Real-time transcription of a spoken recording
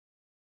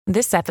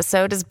This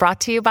episode is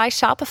brought to you by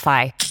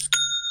Shopify.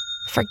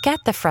 Forget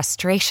the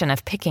frustration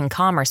of picking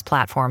commerce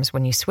platforms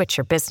when you switch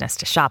your business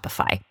to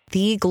Shopify,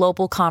 the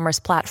global commerce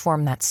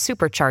platform that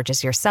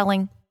supercharges your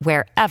selling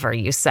wherever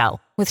you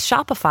sell. With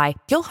Shopify,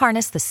 you'll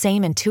harness the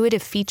same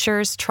intuitive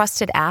features,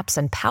 trusted apps,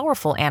 and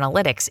powerful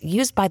analytics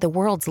used by the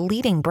world's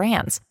leading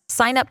brands.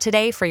 Sign up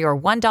today for your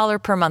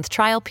 $1 per month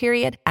trial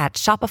period at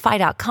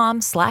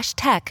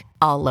shopify.com/tech,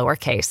 all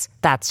lowercase.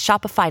 That's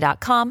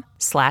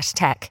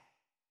shopify.com/tech.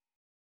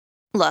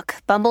 Look,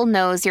 Bumble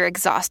knows you're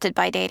exhausted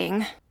by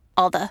dating.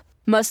 All the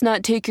must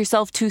not take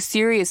yourself too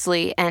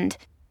seriously and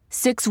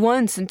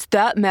 6'1" since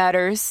that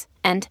matters.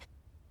 And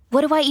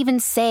what do I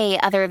even say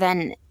other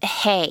than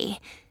hey?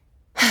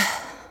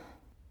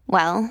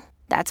 Well,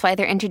 that's why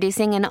they're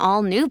introducing an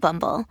all-new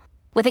Bumble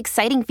with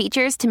exciting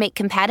features to make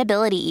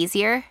compatibility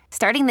easier,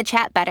 starting the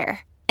chat better,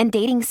 and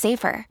dating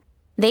safer.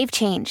 They've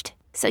changed,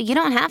 so you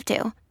don't have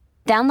to.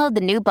 Download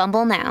the new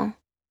Bumble now.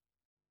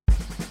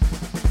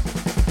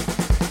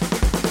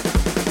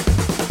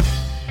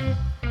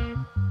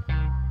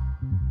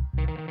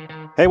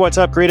 Hey, what's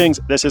up? Greetings.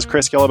 This is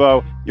Chris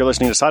Guillebeau. You're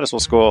listening to Side Hustle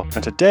School,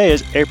 and today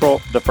is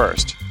April the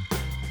 1st.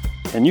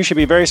 And you should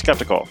be very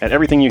skeptical at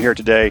everything you hear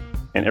today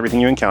and everything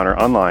you encounter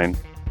online,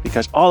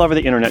 because all over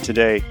the internet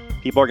today,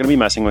 people are going to be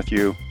messing with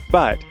you,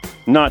 but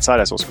not Side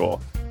Hustle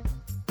School.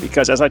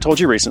 Because as I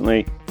told you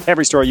recently,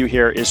 every story you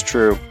hear is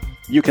true.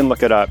 You can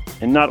look it up,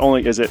 and not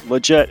only is it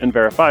legit and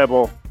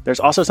verifiable, there's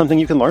also something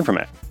you can learn from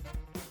it.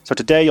 So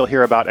today you'll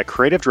hear about a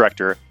creative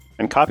director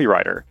and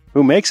copywriter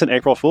who makes an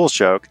April Fool's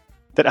joke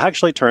that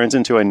actually turns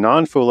into a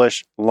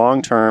non-foolish,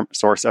 long-term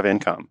source of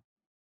income.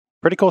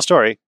 Pretty cool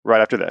story right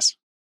after this.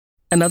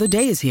 Another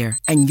day is here,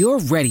 and you're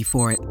ready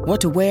for it. What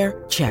to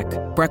wear? Check.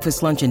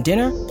 Breakfast, lunch, and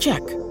dinner?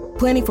 Check.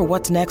 Planning for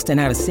what's next and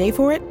how to save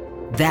for it?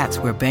 That's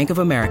where Bank of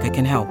America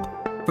can help.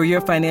 For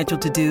your financial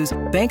to-dos,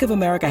 Bank of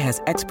America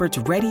has experts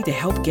ready to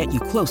help get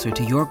you closer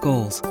to your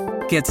goals.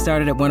 Get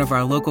started at one of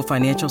our local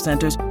financial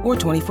centers or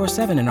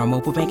 24/7 in our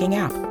mobile banking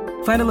app.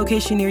 Find a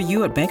location near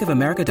you at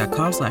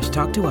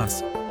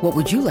bankofamerica.com/talktous. What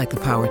would you like the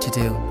power to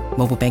do?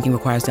 Mobile banking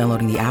requires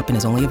downloading the app and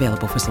is only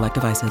available for select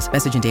devices.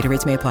 Message and data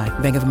rates may apply.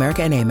 Bank of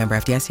America N.A., member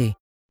FDIC.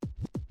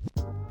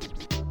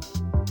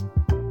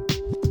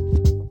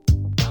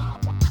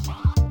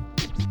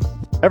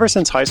 Ever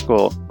since high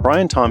school,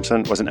 Brian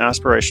Thompson was an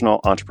aspirational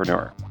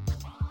entrepreneur.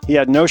 He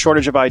had no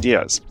shortage of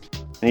ideas,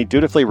 and he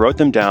dutifully wrote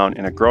them down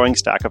in a growing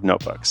stack of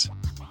notebooks.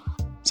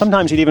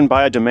 Sometimes he'd even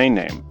buy a domain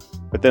name,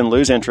 but then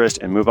lose interest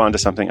and move on to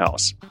something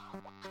else.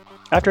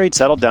 After he'd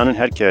settled down and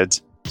had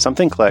kids,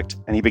 something clicked,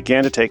 and he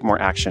began to take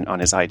more action on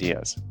his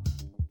ideas.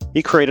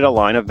 He created a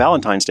line of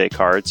Valentine's Day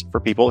cards for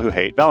people who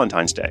hate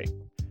Valentine's Day.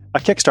 A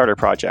Kickstarter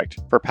project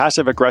for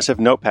passive-aggressive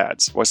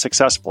notepads was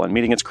successful in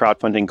meeting its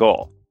crowdfunding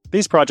goal.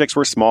 These projects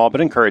were small but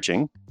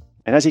encouraging,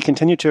 and as he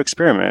continued to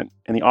experiment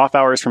in the off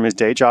hours from his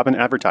day job in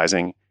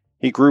advertising,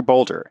 he grew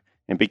bolder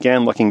and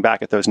began looking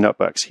back at those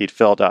notebooks he'd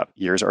filled up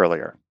years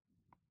earlier.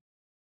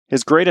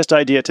 His greatest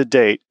idea to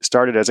date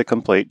started as a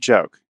complete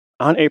joke.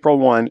 On April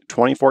 1,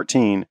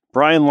 2014,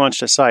 Brian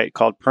launched a site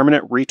called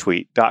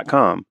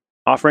PermanentRetweet.com,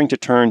 offering to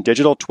turn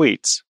digital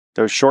tweets,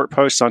 those short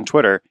posts on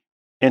Twitter,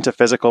 into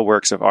physical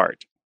works of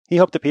art. He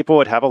hoped that people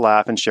would have a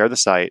laugh and share the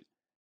site,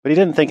 but he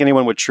didn't think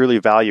anyone would truly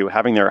value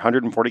having their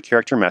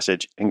 140-character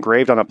message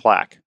engraved on a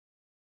plaque.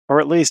 Or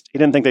at least, he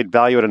didn't think they'd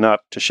value it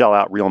enough to shell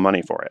out real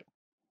money for it.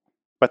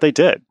 But they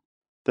did.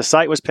 The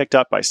site was picked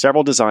up by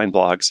several design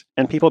blogs,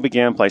 and people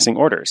began placing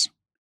orders.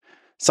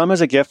 Some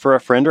as a gift for a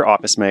friend or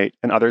office mate,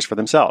 and others for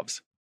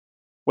themselves.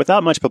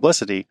 Without much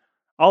publicity,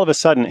 all of a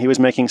sudden he was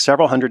making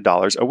several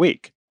 $100s a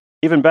week.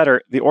 Even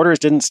better, the orders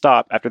didn't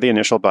stop after the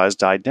initial buzz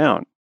died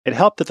down. It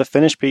helped that the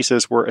finished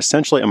pieces were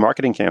essentially a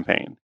marketing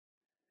campaign.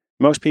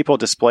 Most people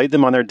displayed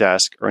them on their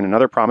desk or in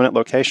another prominent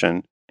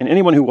location, and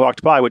anyone who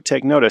walked by would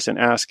take notice and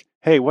ask,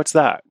 "Hey, what's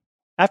that?"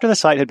 After the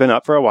site had been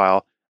up for a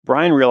while,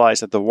 Brian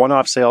realized that the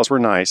one-off sales were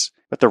nice,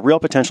 but the real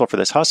potential for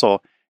this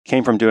hustle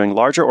came from doing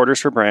larger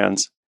orders for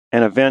brands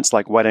and events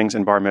like weddings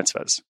and bar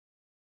mitzvahs.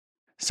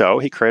 So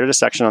he created a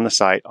section on the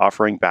site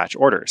offering batch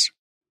orders.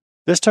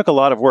 This took a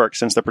lot of work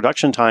since the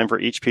production time for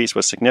each piece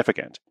was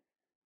significant.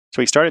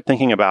 So he started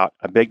thinking about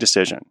a big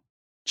decision,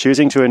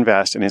 choosing to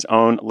invest in his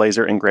own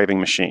laser engraving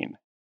machine.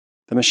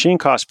 The machine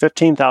cost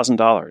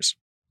 $15,000,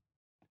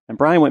 and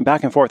Brian went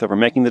back and forth over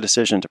making the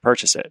decision to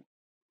purchase it.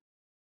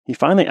 He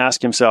finally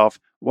asked himself,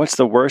 what's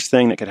the worst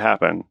thing that could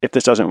happen if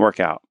this doesn't work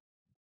out?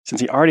 Since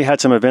he already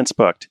had some events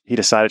booked, he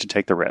decided to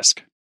take the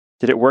risk.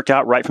 Did it work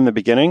out right from the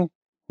beginning?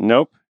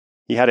 Nope.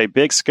 He had a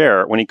big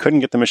scare when he couldn't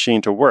get the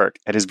machine to work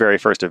at his very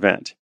first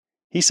event.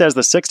 He says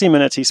the 60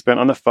 minutes he spent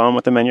on the phone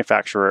with the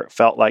manufacturer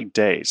felt like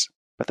days,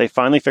 but they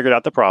finally figured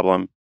out the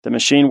problem, the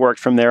machine worked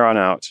from there on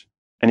out,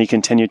 and he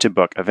continued to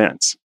book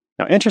events.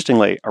 Now,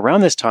 interestingly,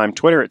 around this time,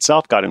 Twitter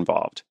itself got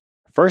involved.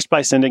 First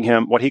by sending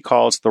him what he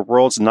calls the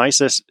world's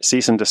nicest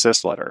cease and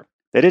desist letter.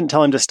 They didn't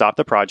tell him to stop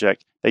the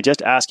project, they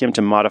just asked him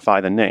to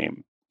modify the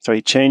name. So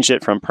he changed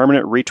it from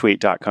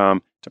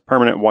PermanentRetweet.com to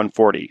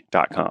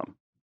Permanent140.com.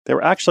 They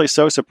were actually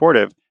so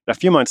supportive that a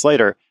few months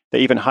later, They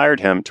even hired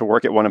him to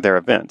work at one of their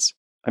events.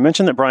 I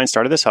mentioned that Brian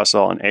started this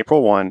hustle on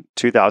April 1,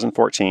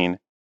 2014.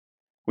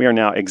 We are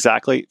now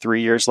exactly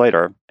 3 years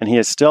later, and he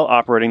is still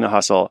operating the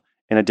hustle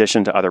in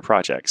addition to other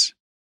projects.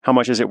 How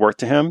much is it worth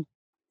to him?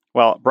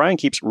 Well, Brian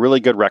keeps really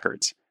good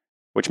records,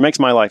 which makes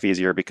my life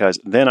easier because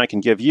then I can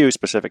give you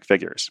specific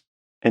figures.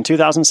 In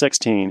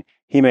 2016,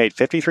 he made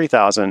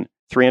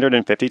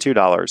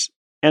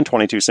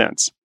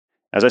 $53,352.22.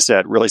 As I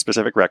said, really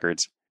specific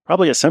records.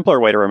 Probably a simpler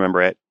way to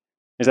remember it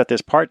is that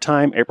this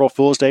part-time April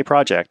Fool's Day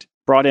project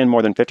brought in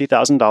more than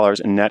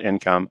 $50,000 in net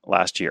income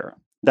last year.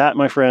 That,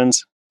 my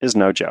friends, is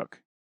no joke.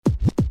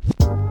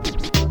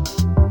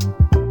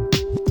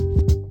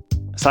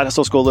 Side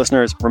Hustle School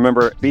listeners,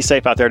 remember, be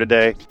safe out there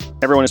today.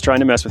 Everyone is trying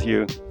to mess with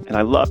you, and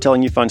I love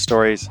telling you fun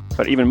stories.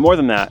 But even more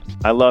than that,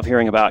 I love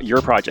hearing about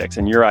your projects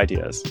and your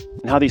ideas,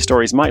 and how these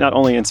stories might not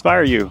only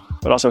inspire you,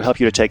 but also help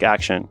you to take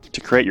action,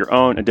 to create your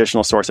own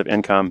additional source of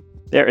income.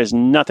 There is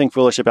nothing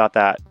foolish about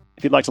that.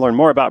 If you'd like to learn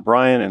more about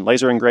Brian and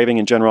laser engraving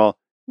in general,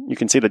 you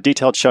can see the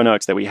detailed show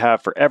notes that we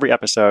have for every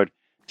episode.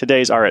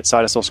 Today's are at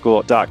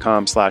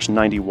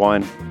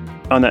sidehustleschool.com/91.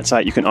 On that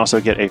site, you can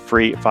also get a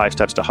free 5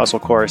 Steps to Hustle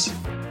course.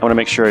 I want to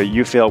make sure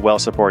you feel well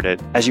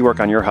supported as you work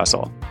on your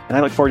hustle. And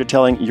I look forward to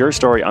telling your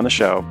story on the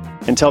show.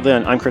 Until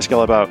then, I'm Chris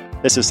Guillebeau.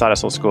 This is Side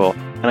Hustle School,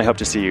 and I hope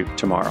to see you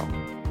tomorrow.